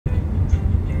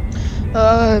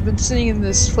I've been sitting in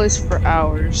this place for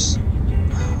hours.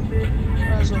 Might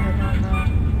as well head on now.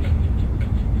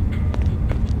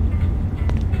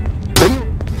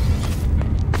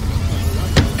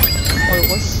 Wait,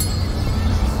 what's...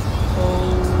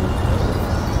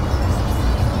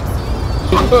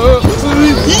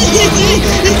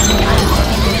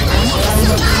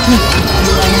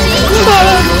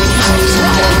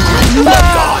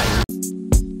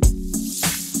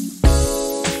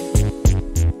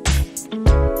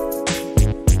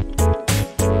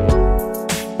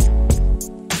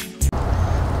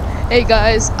 Hey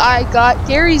guys, I got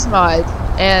Gary's mod,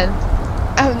 and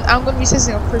I'm gonna be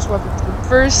testing out first weapon. But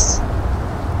first,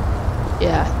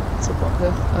 yeah, it's a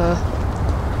bunga.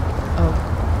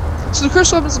 So the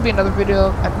cursed weapons will be another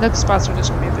video. Nextbots are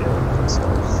just gonna be a video of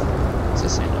themselves,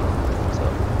 just so you know. So,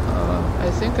 I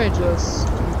think I just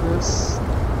do this.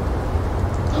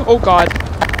 Oh god!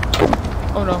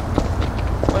 Oh no!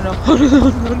 Oh no! Oh no!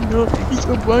 No! No! It's a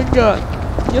bunga!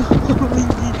 No!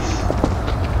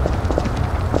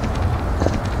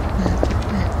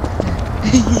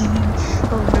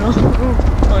 Oh no!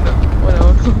 Oh no! Oh no!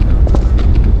 Oh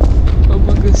no! Oh,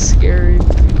 bunga's scary.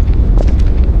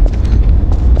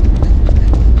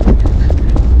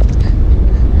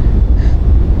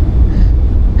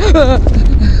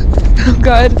 Oh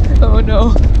god! Oh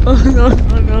no! Oh no!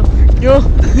 Oh no! No!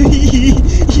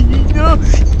 No!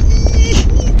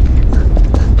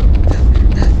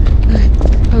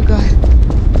 Oh god!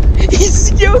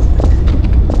 He's yo!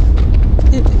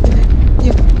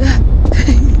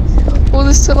 Will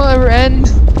this tunnel ever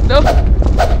end? No!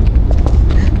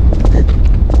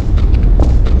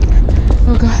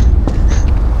 Oh god!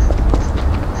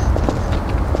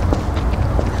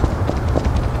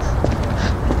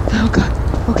 Oh god!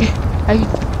 Okay, I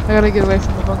gotta get away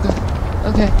from the bunker.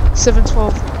 Okay,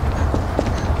 712.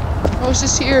 I was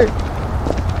just here.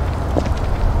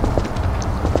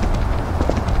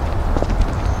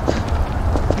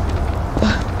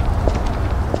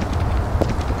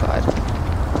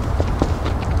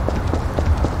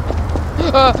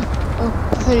 Oh,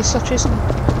 I thought he stopped chasing me.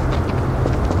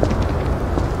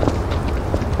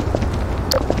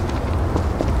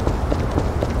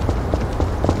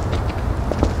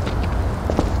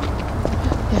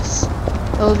 Yes,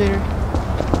 elevator.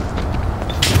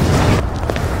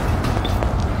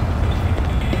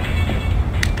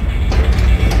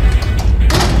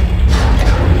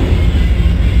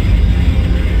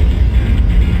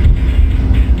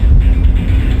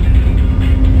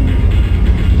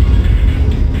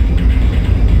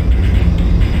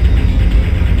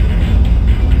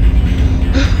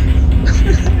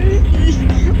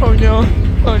 Oh no,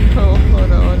 oh no, oh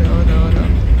no, oh no, oh no, oh no.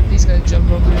 He's gonna jump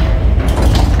over me.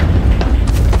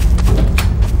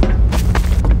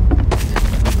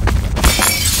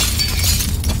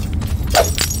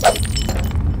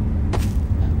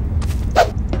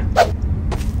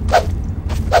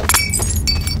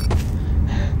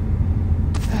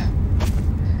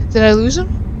 Did I lose him?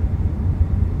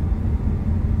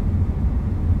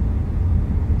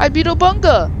 I beat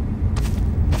Obunga!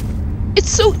 It's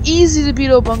so easy to beat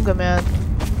Obunga, man.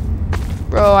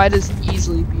 Bro, I just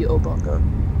easily beat Obunga.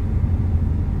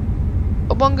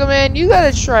 Obunga, man, you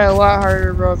gotta try a lot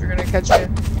harder, bro, if you're gonna catch me.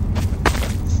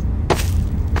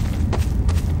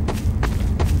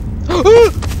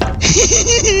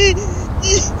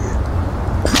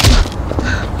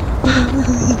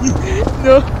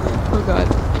 No. Oh god.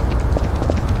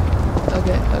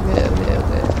 Okay.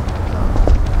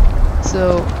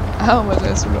 So, how am I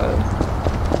gonna survive?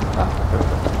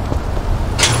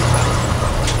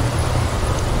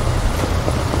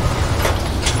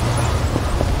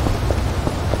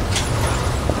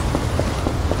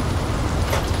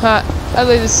 Ah, I'd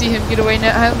like to see him get away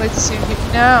now. I'd like to see him get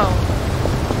now.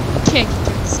 Can't keep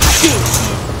doing this.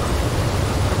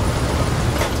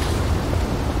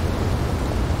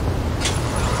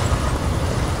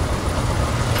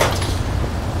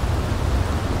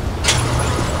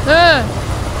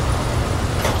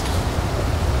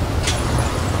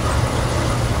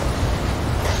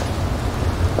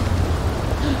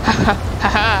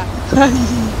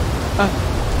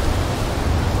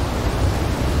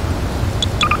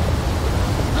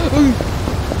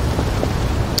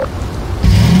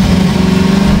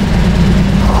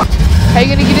 How you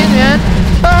gonna get in, man?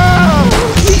 Oh!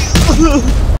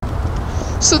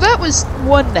 So that was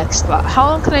one Nextbot. How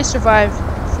long can I survive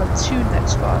from 2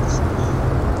 Nextbots?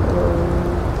 Oh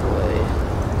boy.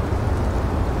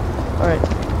 Alright.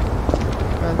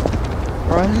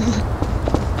 Run.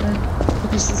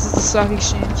 Okay, so this is the stock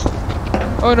exchange.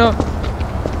 Oh no.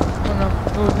 Oh no.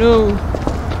 Oh no.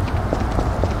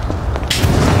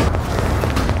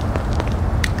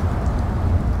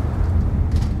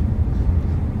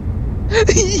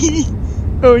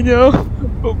 Oh no.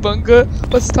 Oh bunga.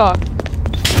 Let's talk.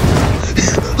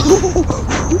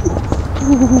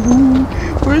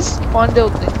 Where's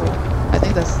Fondell Dingle? I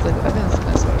think that's the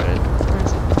next one, right? Where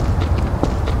is it?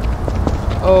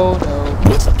 Oh no.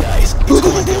 What's up, guys? It's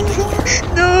Fondell Dingle here.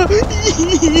 No!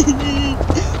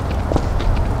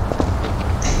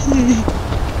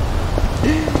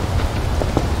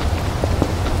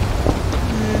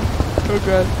 Oh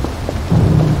god.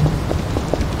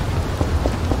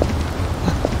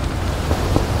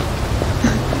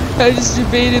 I just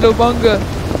debated Obunga.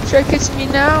 Try catching me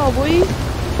now, boy.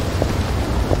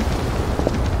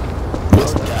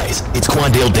 What's up, guys? It's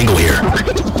Quandale Dingle here. I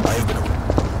have been.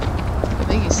 I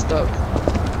think he's stuck.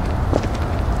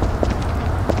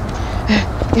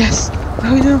 Yes.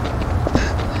 Oh no.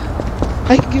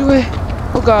 I can get away.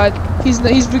 Oh god. He's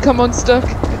become unstuck.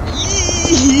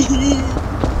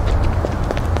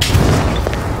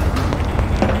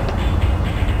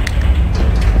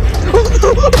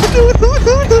 Oh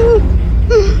no.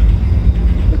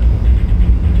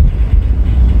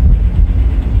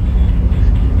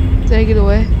 Did I get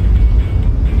away?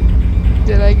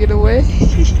 Did I get away?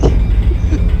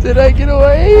 Did I get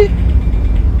away?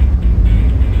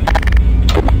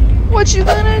 What you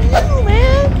gonna do,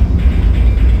 man?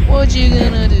 What you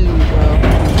gonna do, bro?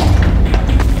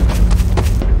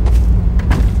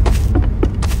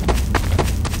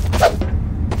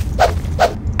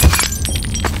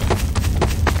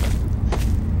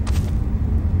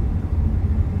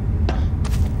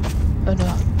 Oh no. I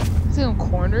think I'm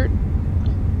cornered.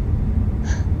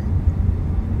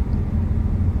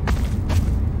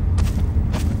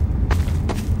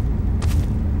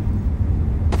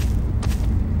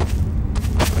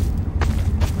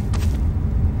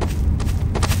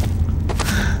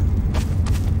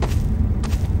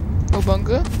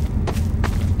 Obunga?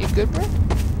 You good, bro?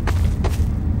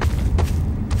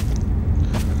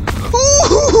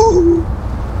 Ooh!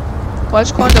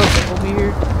 Watch Quando over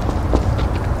here.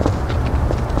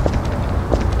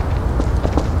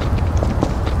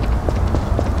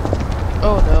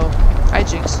 Oh no. I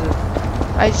jinxed it.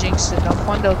 I jinxed it. Now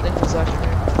Quando thing was after me.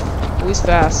 Oh, he's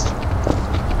fast.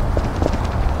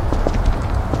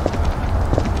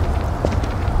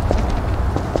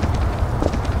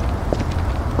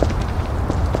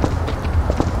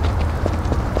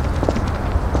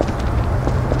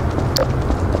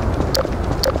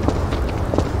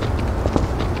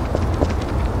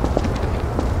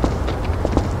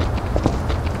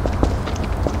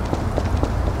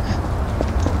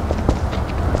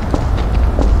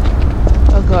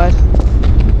 God.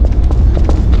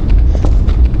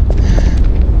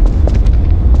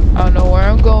 I don't know where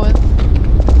I'm going,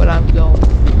 but I'm going.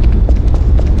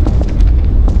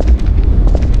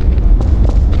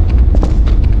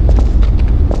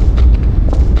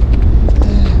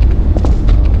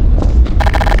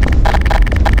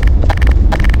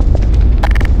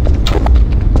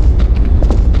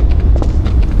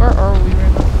 Where are we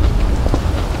right now?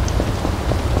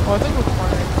 Oh, I think we're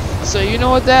cornered. So you know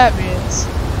what that means.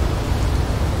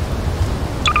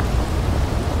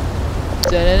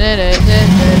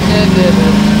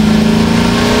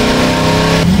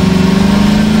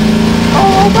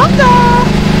 Oh, bunga!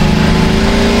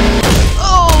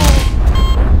 Oh!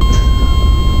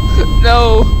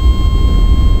 No.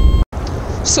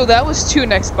 So that was 2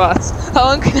 Nextbots. How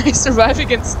long can I survive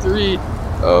against 3?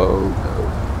 Oh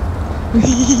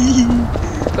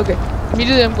no. Okay,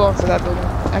 immediately I'm going for that building.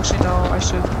 Actually, no, I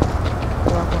should.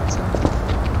 Oh, I'm going to.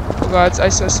 Oh god, it's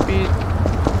ISO speed.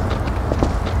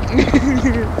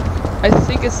 I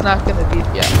think it's not gonna be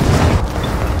yet.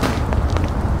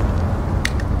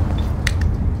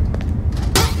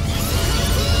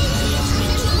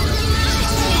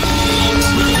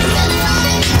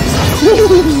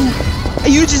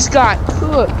 You just got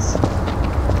cooked.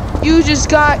 You just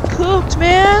got cooked,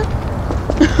 man.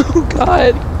 Oh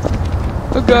god.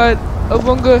 Oh god.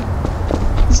 Obunga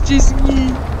is chasing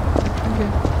me. Okay.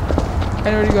 I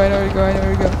know where to go, I know where to go, I know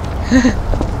where to go.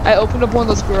 I opened up one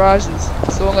of those garages,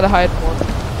 so I'm gonna hide more.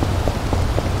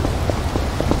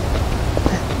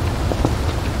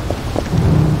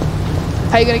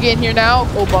 How you gonna get in here now,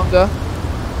 Obunga?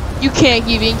 You can't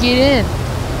even get in.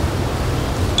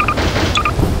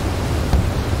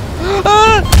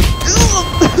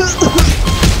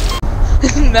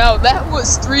 Now that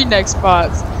was 3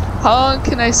 Nextbots. How long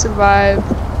can I survive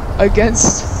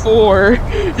against 4?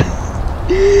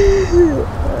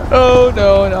 Oh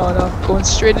no, no, no. Going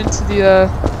straight into the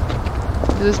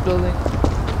into this building.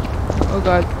 Oh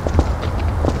god.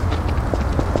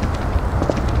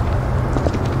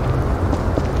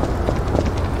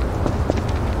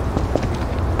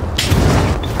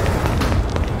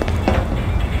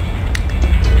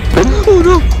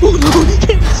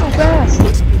 So fast.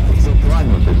 What's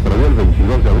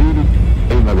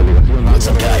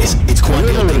up, guys? It's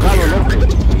Quandale Dingle here. I've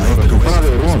been arrested.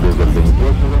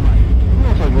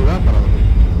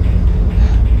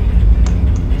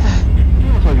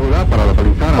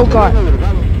 Oh god.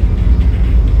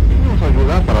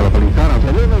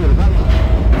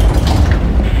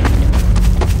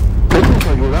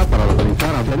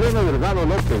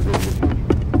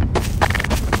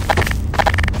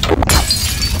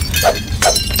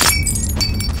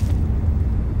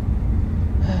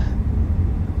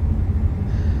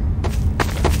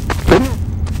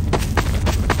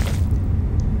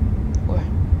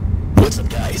 What's up,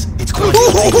 guys? It's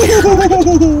Quandale Dingle here.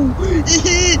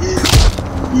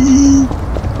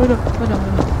 Oh no.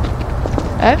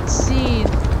 I haven't seen...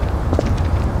 Oh,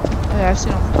 yeah, I've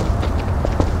seen him.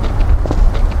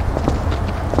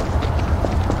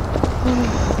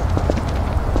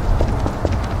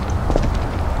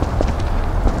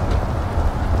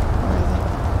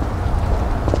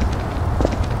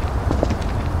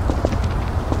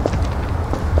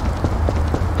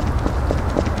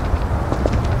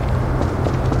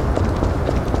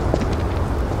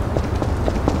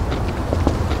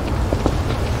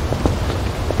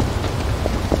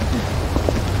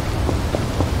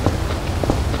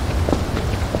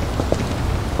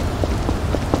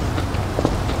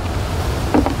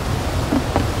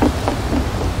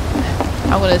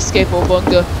 I'm gonna escape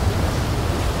Obunga.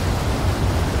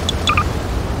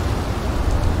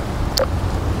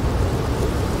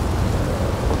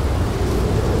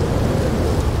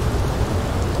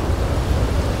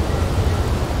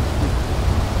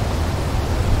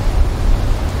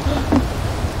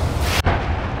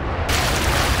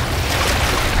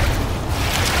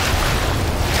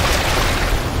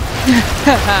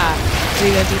 Haha, what are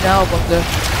you gonna do now, Obunga?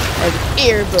 Like an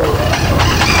airboat.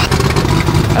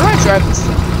 I might drive this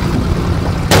thing.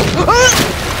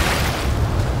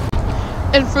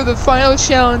 And for the final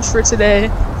challenge for today,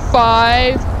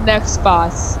 5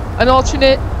 Nextbots. An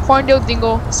alternate, Quandale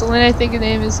Dingle, Selena I think the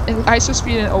name is, and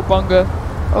Iso-Speed and Obunga.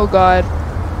 Oh god.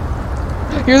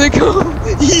 Here they come!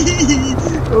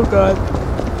 Oh god.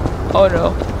 Oh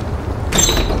no.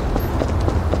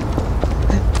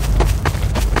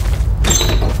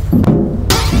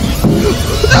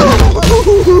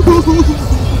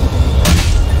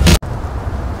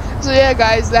 So yeah,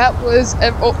 guys, that was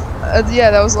yeah,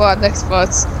 that was a lot of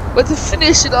Nextbots. But to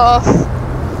finish it off,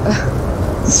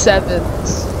 7.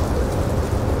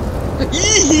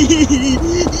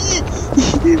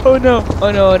 Oh no!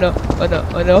 Oh no! Oh no! Oh no!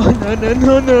 Oh no! No! No!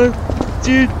 No! No!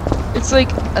 Dude, it's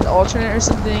like an alternate or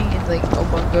something, and like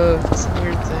Obunga, some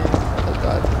weird thing. Oh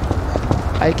god,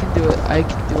 I can do it! I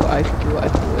can do it! I can do it! I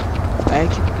can do it! I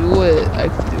can do it! I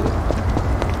can do it!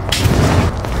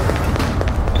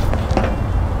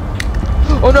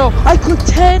 Oh no! I clicked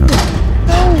 10! No!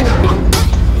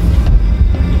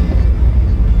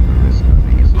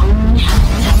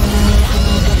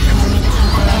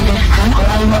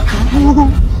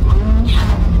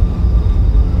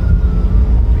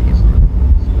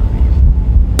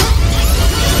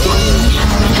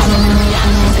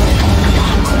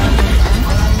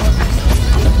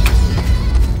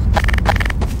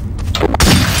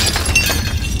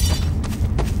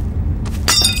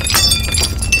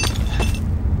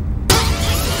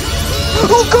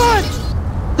 Oh god!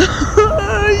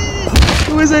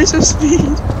 It was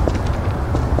Iso-Speed.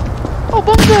 Oh,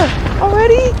 Bunga!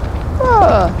 Already?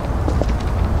 Bruh.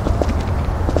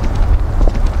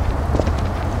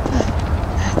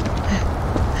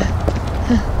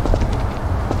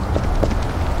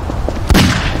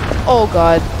 Oh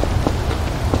god.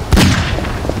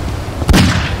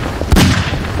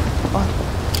 Oh,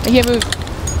 I can't move.